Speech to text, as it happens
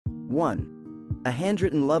1. A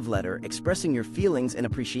handwritten love letter expressing your feelings and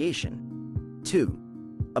appreciation. 2.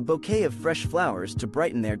 A bouquet of fresh flowers to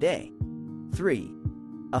brighten their day. 3.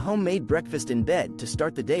 A homemade breakfast in bed to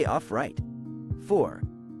start the day off right. 4.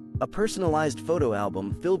 A personalized photo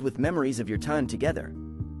album filled with memories of your time together.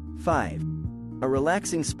 5. A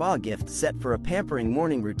relaxing spa gift set for a pampering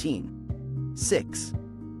morning routine. 6.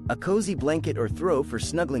 A cozy blanket or throw for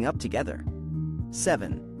snuggling up together.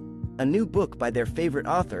 7. A new book by their favorite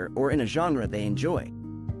author or in a genre they enjoy.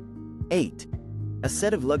 8. A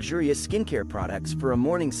set of luxurious skincare products for a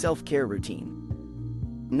morning self-care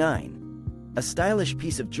routine. 9. A stylish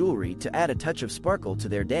piece of jewelry to add a touch of sparkle to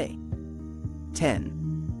their day.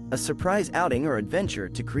 10. A surprise outing or adventure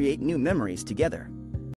to create new memories together.